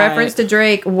 That's a reference to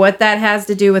Drake. What that has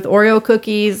to do with Oreo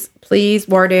cookies, please,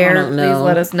 Wardair, please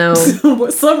let us know.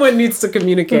 Someone needs to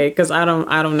communicate, because I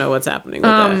don't know what's happening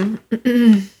with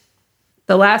that.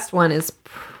 The last one is,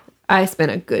 I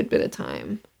spent a good bit of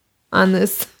time on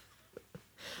this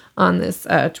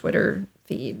Twitter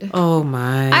feed. Oh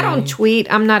my! I don't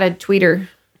tweet. I'm not a tweeter.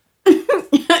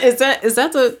 Is that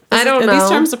the? I don't know. Are these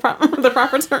terms the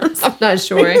proper terms? I'm not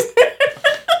sure.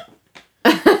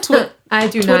 I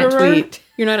do not tweet.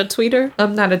 You're not a tweeter?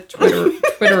 I'm not a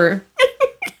Twitterer.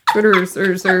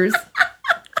 Twitterers.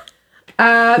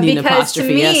 Because to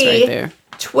me, right there.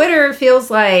 Twitter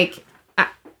feels like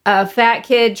a fat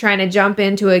kid trying to jump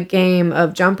into a game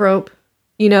of jump rope.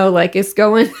 You know, like it's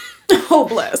going. Oh,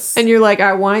 bless. And you're like,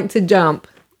 I want to jump.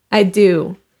 I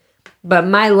do. But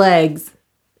my legs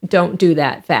don't do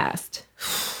that fast.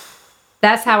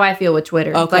 That's how I feel with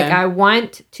Twitter. Okay. Like I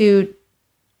want to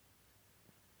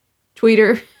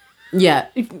tweeter. Yeah.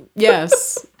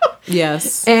 Yes.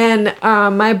 Yes. And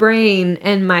my brain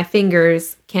and my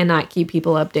fingers cannot keep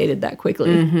people updated that quickly.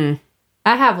 Mm-hmm.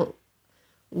 I have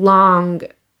long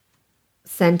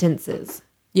sentences.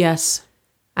 Yes.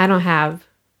 I don't have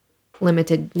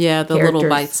limited the characters. little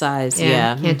bite size.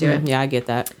 Yeah. Can't do it. Yeah, I get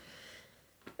that.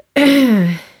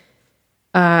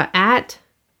 At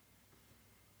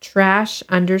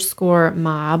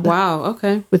trash_mob. Wow.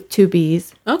 Okay. With 2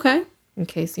 B's. Okay. In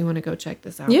case you want to go check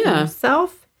this out for Yeah.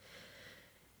 yourself.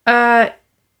 I'm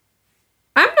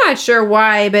not sure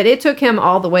why, but it took him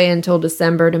all the way until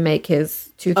December to make his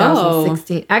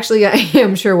 2016. Actually, I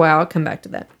am sure why. I'll come back to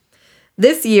that.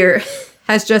 This year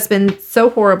has just been so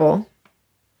horrible.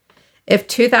 If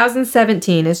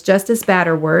 2017 is just as bad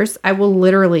or worse, I will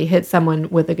literally hit someone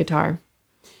with a guitar.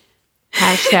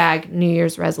 # New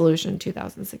Year's resolution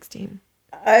 2016.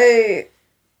 I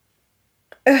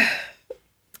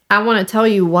want to tell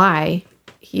you why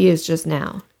he is just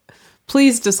now.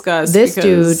 Please discuss. This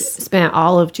dude spent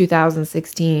all of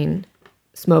 2016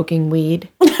 smoking weed.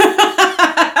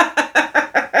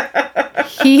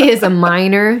 He is a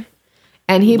minor,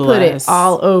 and he put it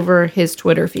all over his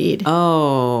Twitter feed.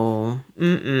 Oh,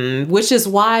 which is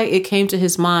why it came to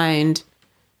his mind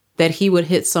that he would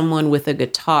hit someone with a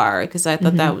guitar, because I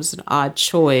thought that was an odd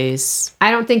choice. I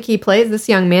don't think he plays. This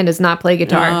young man does not play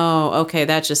guitar. Oh, okay.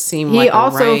 That just seemed He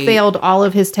also failed all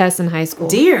of his tests in high school.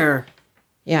 Dear.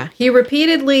 Yeah. He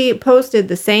repeatedly posted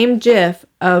the same GIF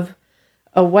of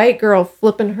a white girl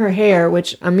flipping her hair,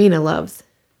 which Amena loves.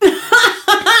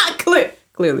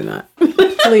 Clearly not.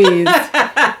 Please.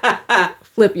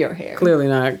 Flip your hair. Clearly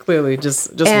not. Clearly.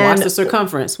 Just watch the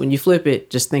circumference. When you flip it,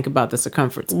 just think about the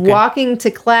circumference. Okay? Walking to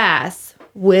class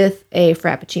with a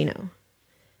Frappuccino.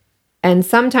 And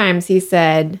sometimes he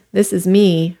said, "This is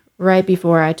me right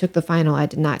before I took the final I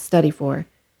did not study for."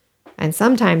 And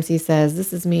sometimes he says,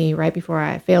 "This is me right before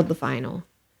I failed the final."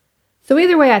 So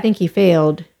either way, I think he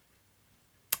failed.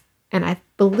 And I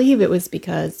believe it was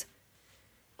because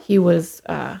he was,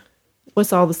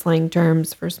 what's all the slang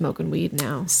terms for smoking weed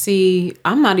now? See,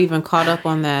 I'm not even caught up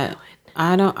on that.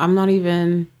 I'm not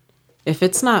even, if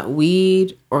it's not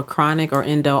weed or chronic or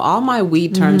endo, all my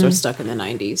weed terms are stuck in the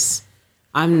 90s.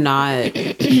 I'm not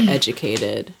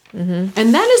educated. And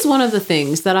that is one of the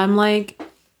things that I'm like,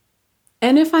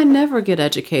 and if I never get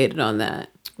educated on that,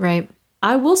 Right.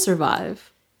 I will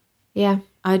survive. Yeah.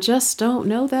 I just don't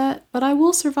know that, but I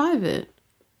will survive it.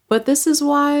 But this is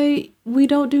why we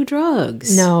don't do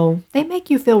drugs. No, they make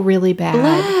you feel really bad.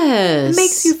 Bless. It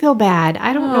makes you feel bad.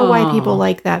 I don't know why people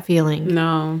like that feeling.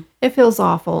 No. It feels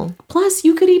awful. Plus,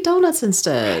 you could eat donuts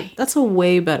instead. That's a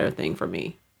way better thing for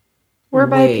me. We're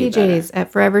by Way PJs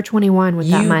at Forever 21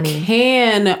 with that money. You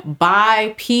can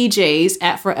buy PJs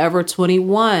at Forever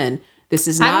 21. This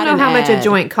is not I don't know how much a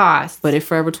joint costs. But if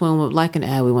Forever 21 would like an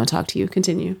ad, we want to talk to you.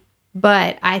 Continue.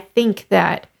 But I think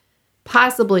that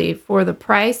possibly for the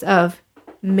price of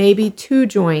maybe 2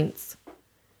 joints,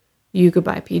 you could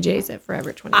buy PJs at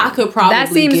Forever 21. I could probably That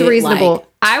seems get reasonable. like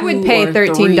I would 2 pay or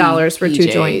 $13 for 3 2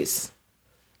 PJs. joints.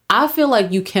 I feel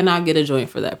like you cannot get a joint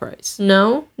for that price.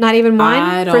 No, not even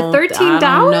one for $13.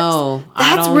 No,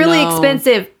 That's really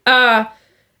expensive.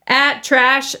 At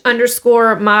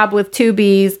trash_mob with 2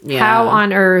 B's. Yeah. How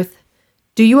on earth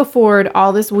do you afford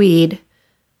all this weed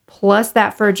plus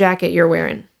that fur jacket you're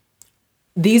wearing?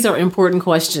 these are important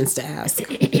questions to ask.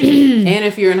 And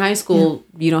if you're in high school,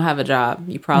 you don't have a job.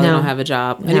 You probably don't have a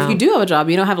job. And if you do have a job,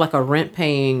 you don't have like a rent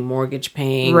paying, mortgage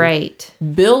paying,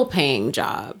 bill paying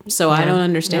job. So I don't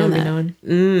understand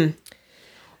that.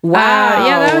 Wow.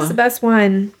 Yeah, that was the best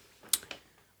one.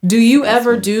 Do you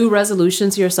ever do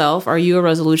resolutions yourself? Are you a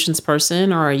resolutions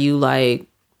person, or are you like,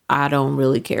 I don't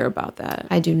really care about that?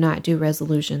 I do not do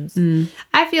resolutions.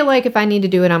 I feel like if I need to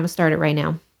do it, I'm going to start it right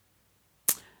now.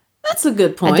 That's a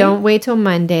good point. I don't wait till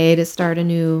Monday to start a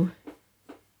new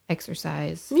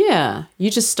exercise. Yeah. You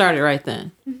just start it right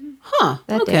then. Huh.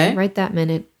 That day, right that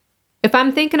minute. If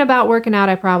I'm thinking about working out,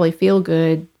 I probably feel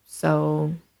good.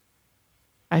 So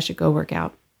I should go work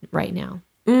out right now.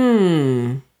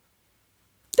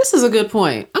 This is a good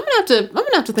point. I'm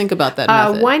gonna have to think about that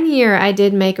method. 1 year I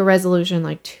did make a resolution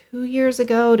like 2 years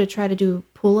ago to try to do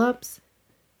pull-ups.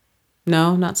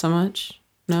 No, not so much.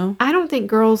 No. I don't think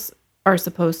girls are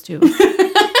supposed to.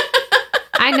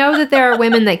 I know that there are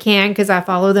women that can because I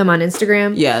follow them on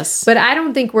Instagram. Yes. But I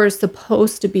don't think we're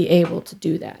supposed to be able to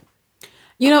do that.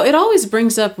 You know, it always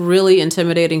brings up really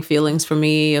intimidating feelings for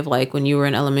me of like when you were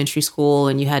in elementary school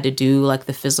and you had to do like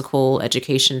the physical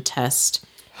education test.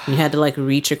 And you had to like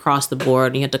reach across the board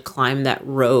and you had to climb that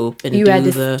rope and you had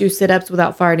to do sit-ups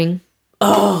without farting.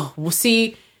 Oh, well,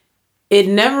 see, it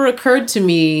never occurred to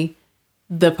me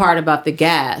the part about the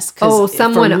gas. Oh,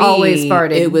 someone always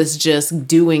farted. It was just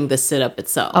doing the sit-up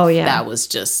itself. Oh, yeah. That was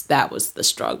the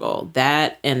struggle.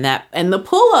 That and the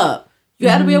pull-up. You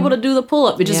had to be able to do the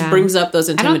pull-up. It just brings up those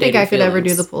intimidating feelings. I don't think I could ever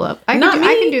do the pull-up. I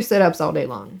can do sit-ups all day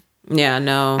long. Yeah,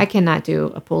 no. I cannot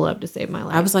do a pull-up to save my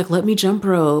life. I was like, let me jump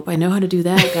rope. I know how to do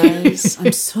that, guys.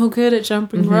 I'm so good at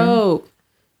jumping rope.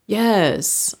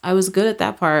 Yes, I was good at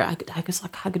that part. I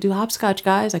could do hopscotch,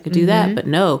 guys. I could do that. But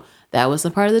no, that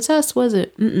wasn't part of the test, was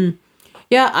it?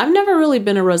 Yeah, I've never really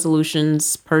been a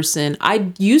resolutions person.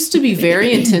 I used to be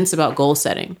very intense about goal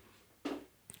setting.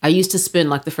 I used to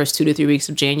spend like the first 2 to 3 weeks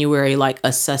of January, like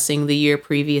assessing the year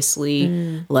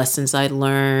previously, lessons I'd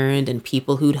learned and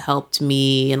people who'd helped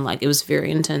me. And like, it was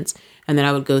very intense. And then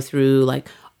I would go through like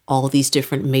all these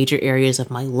different major areas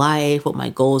of my life, what my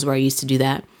goals were. I used to do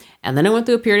that. And then I went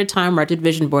through a period of time where I did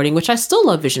vision boarding, which I still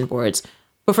love vision boards.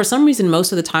 But for some reason,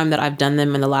 most of the time that I've done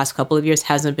them in the last couple of years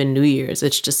hasn't been New Year's.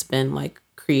 It's just been like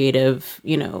creative,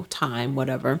 time,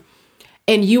 whatever.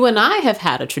 And you and I have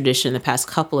had a tradition the past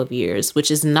couple of years,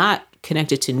 which is not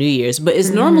connected to New Year's, but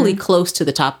is normally close to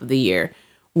the top of the year,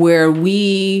 where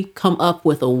we come up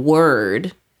with a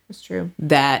word. That's true.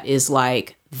 That is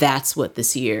like, that's what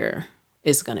this year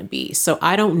is going to be. So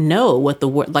I don't know what the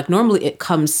word, like normally it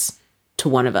comes to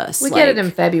one of us. We get it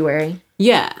in February.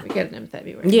 Yeah. We get it in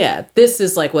February. Yeah. This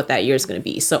is like what that year is going to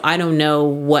be. So I don't know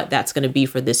what that's going to be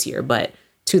for this year, but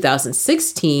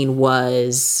 2016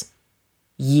 was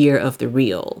year of the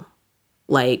real,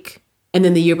 like, and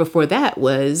then the year before that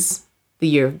was the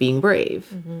year of being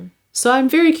brave. So I'm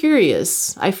very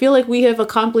curious. I feel like we have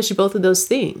accomplished both of those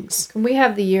things. Can we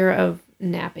have the year of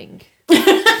napping?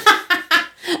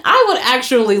 I would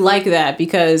actually like that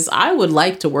because I would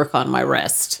like to work on my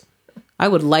rest. I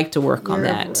would like to work on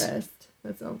that. Rest.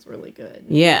 That sounds really good.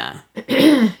 Yeah.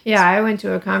 Yeah, I went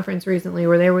to a conference recently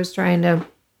where they was trying to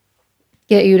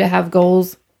get you to have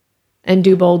goals and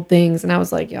do bold things. And I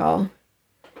was like, y'all,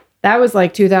 that was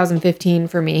like 2015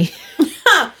 for me.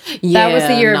 That was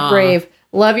the year of brave.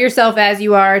 Love yourself as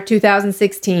you are.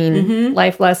 2016.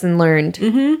 Life lesson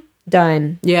learned.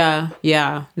 Done. Yeah.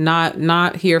 Yeah.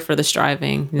 Not here for the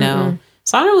striving. No.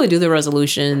 So I don't really do the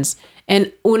resolutions.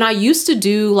 And when I used to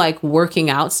do like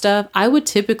working out stuff, I would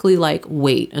typically like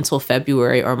wait until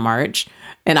February or March.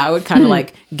 And I would kind of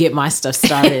like get my stuff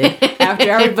started after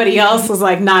everybody else was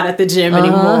like not at the gym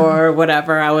anymore or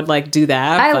whatever. I would like do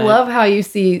that. I love how you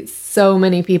see so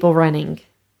many people running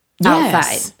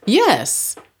outside.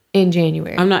 Yes. In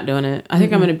January. I'm not doing it. I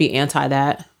think I'm going to be anti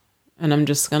that. And I'm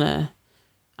just going to,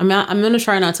 I'm going to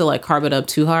try not to like carb it up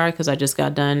too hard because I just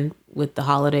got done with the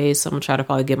holidays. So I'm going to try to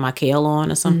probably get my kale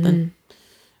on or something.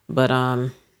 But,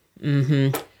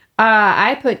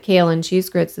 I put kale in cheese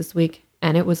grits this week.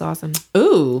 And it was awesome.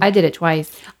 Ooh. I did it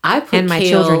twice. I put and my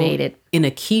children ate it in a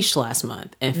quiche last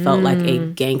month and felt like a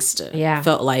gangster. Yeah.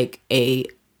 Felt like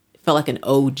an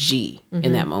OG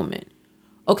in that moment.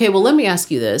 Okay, well, let me ask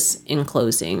you this in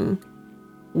closing.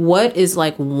 What is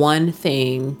like one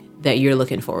thing that you're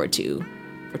looking forward to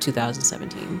for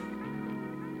 2017?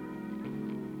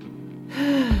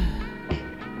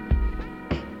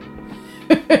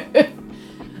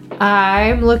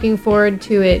 I'm looking forward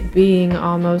to it being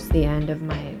almost the end of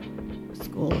my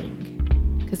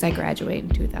schooling because I graduate in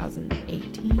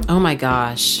 2018. Oh my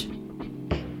gosh.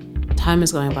 Time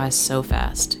is going by so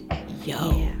fast.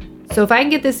 Yo. Yeah. So if I can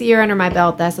get this year under my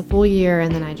belt, that's a full year,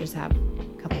 and then I just have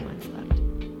a couple months left.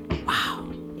 Wow.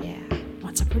 Yeah.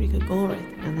 That's a pretty good goal right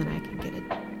there. And then I can get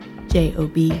a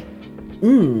JOB.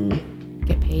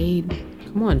 Get paid.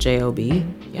 Come on, J.O.B.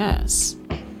 Yes.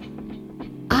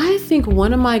 I think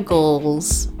one of my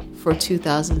goals for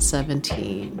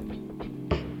 2017,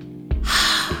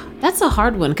 that's a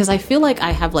hard one because I feel like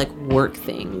I have like work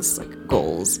things, like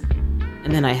goals,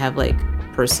 and then I have like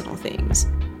personal things.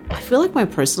 I feel like my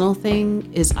personal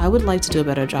thing is I would like to do a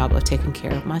better job of taking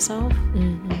care of myself.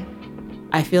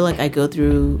 I feel like I go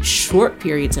through short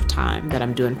periods of time that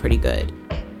I'm doing pretty good.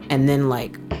 And then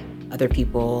like other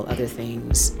people, other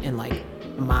things, and like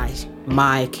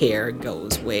my care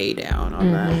goes way down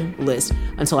on the list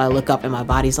until I look up and my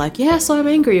body's like, yeah, so I'm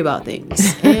angry about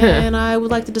things and I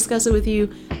would like to discuss it with you.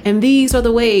 And these are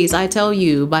the ways I tell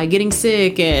you by getting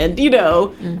sick and,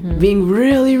 being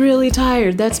really, really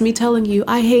tired. That's me telling you,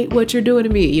 I hate what you're doing to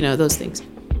me, those things.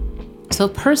 So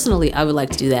personally, I would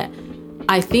like to do that.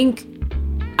 I think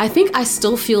I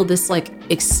still feel this like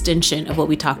extension of what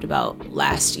we talked about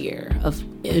last year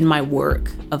in my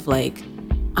work of like,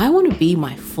 I want to be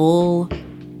my full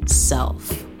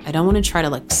self. I don't want to try to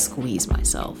like squeeze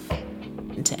myself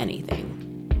into anything.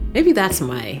 Maybe that's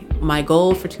my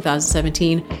goal for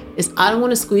 2017 is I don't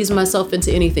want to squeeze myself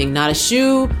into anything. Not a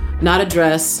shoe, not a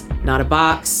dress, not a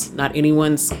box, not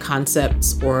anyone's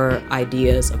concepts or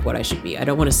ideas of what I should be. I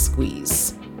don't want to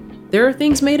squeeze. There are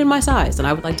things made in my size and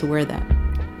I would like to wear that.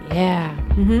 Yeah.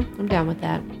 I'm down with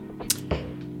that.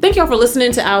 Thank y'all for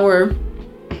listening to our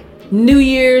New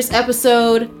Year's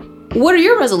episode. What are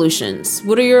your resolutions?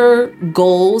 What are your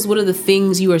goals? What are the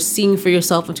things you are seeing for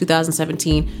yourself in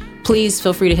 2017? Please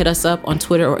feel free to hit us up on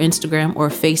Twitter or Instagram or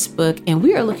Facebook. And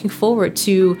we are looking forward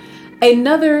to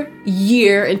another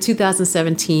year in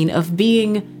 2017 of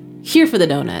being here for the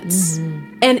donuts.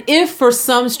 And if for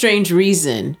some strange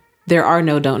reason there are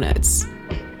no donuts,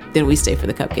 then we stay for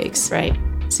the cupcakes. Right.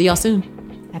 See y'all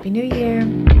soon. Happy New Year.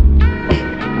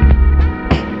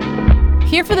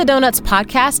 Here for the Donuts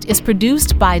podcast is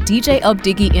produced by DJ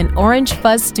Updiggy in Orange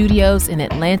Fuzz Studios in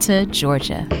Atlanta,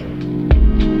 Georgia.